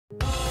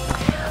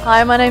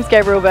Hi, my name's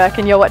Gabriel Burke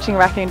and you're watching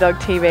Raccoon Dog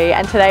TV,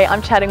 and today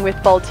I'm chatting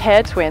with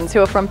Voltaire twins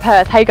who are from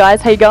Perth. Hey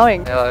guys, how you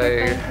going? Hello.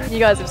 You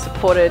guys have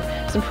supported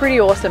some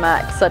pretty awesome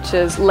acts such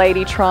as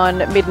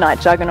Ladytron,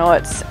 Midnight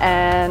Juggernauts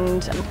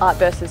and Art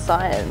vs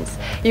Science.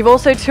 You've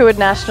also toured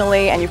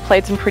nationally and you've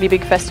played some pretty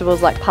big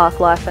festivals like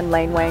Parklife and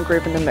Laneway and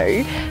Group in the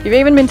Moo. You've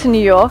even been to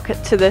New York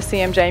to the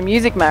CMJ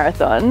Music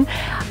Marathon.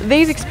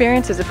 These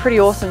experiences are pretty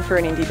awesome for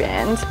an indie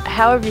band.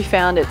 How have you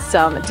found it's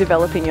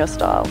developing your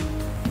style?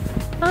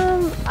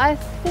 I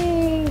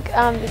think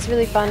it's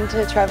really fun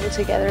to travel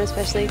together,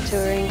 especially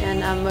touring,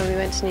 and when we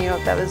went to New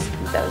York that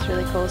was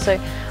really cool. So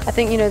I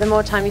think, you know, the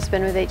more time you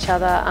spend with each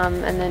other,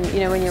 and then, you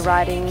know, when you're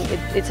writing,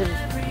 it's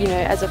a, you know,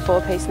 as a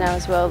four-piece now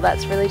as well,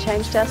 that's really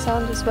changed our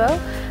sound as well.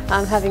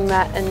 Having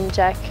Matt and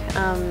Jack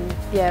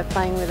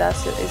playing with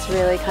us, it's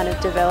really kind of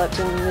developed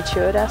and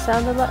matured our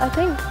sound a lot, I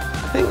think.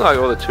 I think like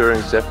all the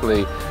touring's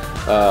definitely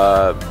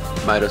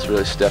made us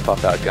really step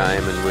up our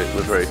game, and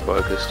we're very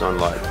focused on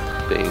like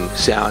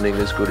sounding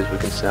as good as we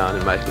can sound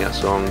and making our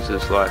songs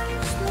as like,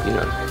 you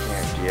know,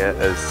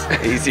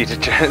 as easy to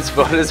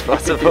transport as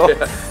possible.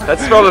 Yeah,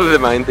 that's probably the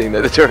main thing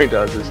that the touring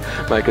does, is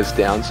make us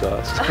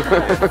downsized.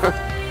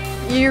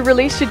 You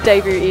released your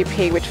debut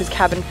EP, which was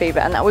Cabin Fever,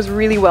 and that was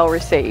really well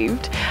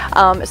received.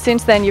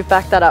 Since then, you've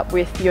backed that up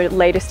with your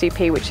latest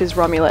EP, which is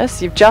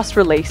Romulus. You've just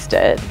released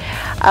it.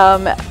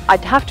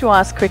 I'd have to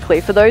ask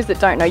quickly, for those that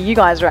don't know, you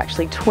guys are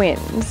actually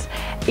twins.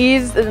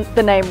 Is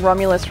the name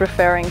Romulus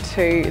referring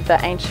to the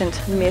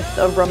ancient myth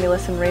of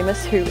Romulus and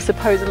Remus, who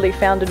supposedly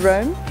founded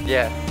Rome?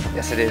 Yeah,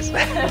 yes it is.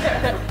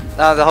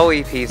 The whole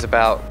EP is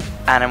about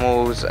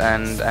animals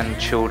and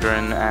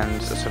children,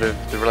 and sort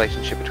of the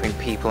relationship between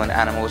people and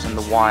animals in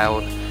the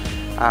wild.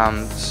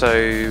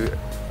 So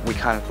we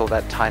kind of thought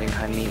that tied in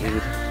kind of neatly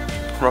with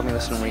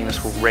Romulus and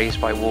Remus were raised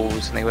by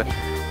wolves, and they were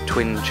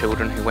twin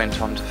children who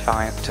went on to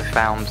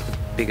found the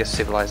biggest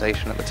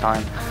civilization at the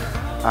time.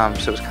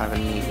 So it was kind of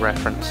a neat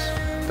reference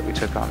that we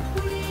took on.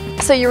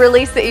 So you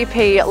released the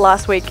EP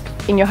last week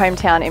in your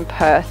hometown in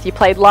Perth. You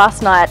played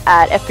last night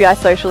at FBI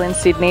Social in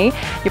Sydney.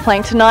 You're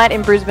playing tonight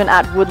in Brisbane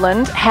at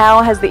Woodland.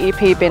 How has the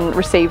EP been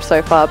received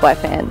so far by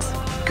fans?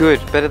 Good,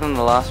 better than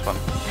the last one.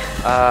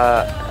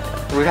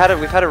 We've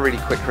had a really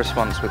quick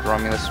response with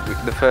Romulus.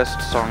 The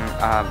first song,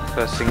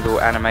 first single,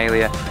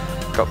 Animalia,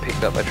 got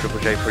picked up by Triple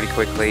J pretty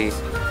quickly.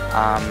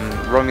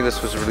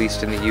 Romulus was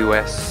released in the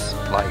US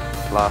like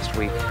last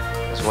week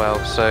as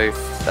well, so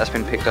that's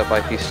been picked up by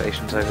a few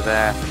stations over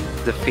there.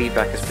 The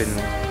feedback has been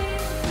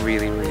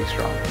really, really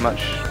strong.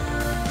 Much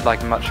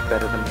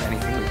better than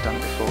anything we've done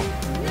before.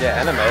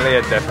 Yeah,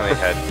 Animalia definitely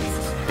had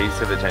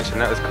heaps of attention.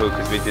 That was cool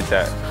because we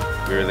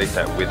released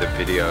that with a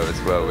video as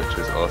well, which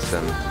was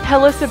awesome.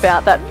 Tell us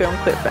about that film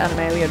clip for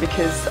Animalia,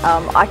 because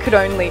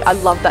I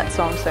love that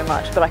song so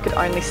much, but I could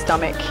only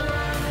stomach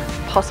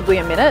possibly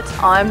a minute.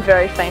 I'm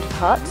very faint of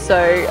heart,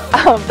 so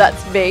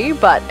that's me,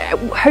 but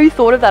who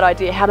thought of that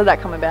idea? How did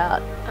that come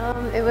about?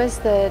 It was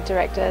the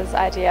director's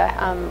idea.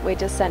 We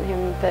just sent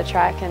him the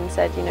track and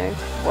said, you know,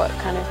 what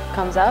kind of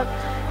comes up,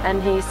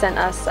 and he sent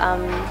us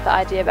the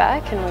idea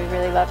back, and we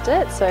really loved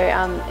it. So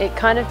it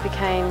kind of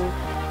became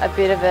a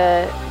bit of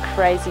a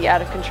crazy,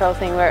 out of control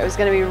thing where it was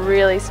going to be a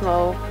really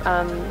small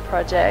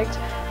project,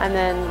 and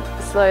then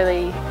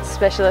slowly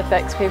special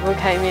effects people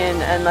came in,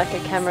 and like a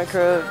camera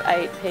crew of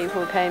 8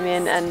 people came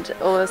in, and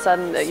all of a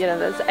sudden, you know,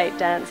 there's 8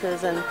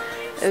 dancers, and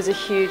it was a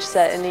huge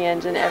set in the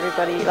end, and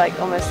everybody, like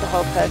almost the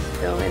whole Perth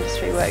film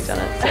industry worked on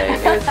it. So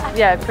it was,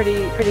 yeah,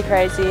 pretty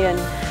crazy, and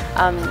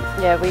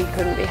yeah, we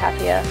couldn't be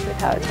happier with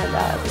how it turned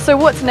out. So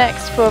what's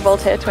next for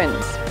Voltaire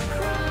twins?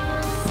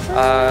 We've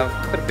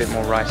got a bit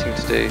more writing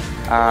to do.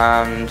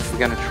 We're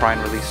going to try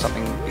and release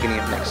something beginning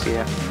of next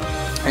year.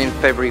 And in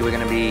February we're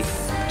going to be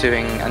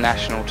doing a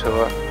national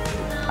tour,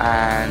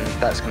 and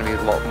that's going to be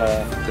a lot more.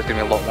 There's going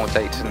to be a lot more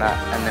dates in that,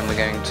 and then we're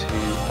going to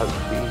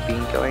hopefully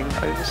be going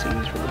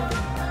overseas with it.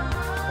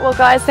 Well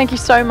guys, thank you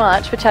so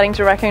much for chatting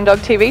to Raccoon Dog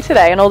TV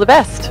today, and all the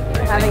best. Thanks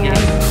for having us.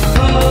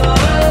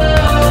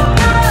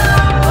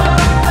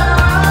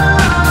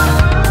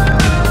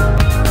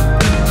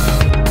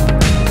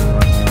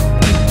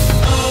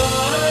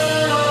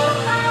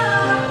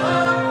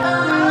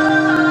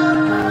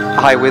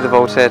 Hi, we're the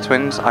Voltaire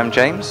twins. I'm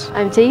James.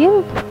 I'm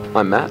Tegan.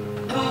 I'm Matt.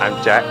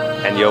 I'm Jack,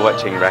 and you're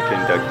watching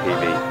Raccoon Dog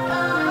TV.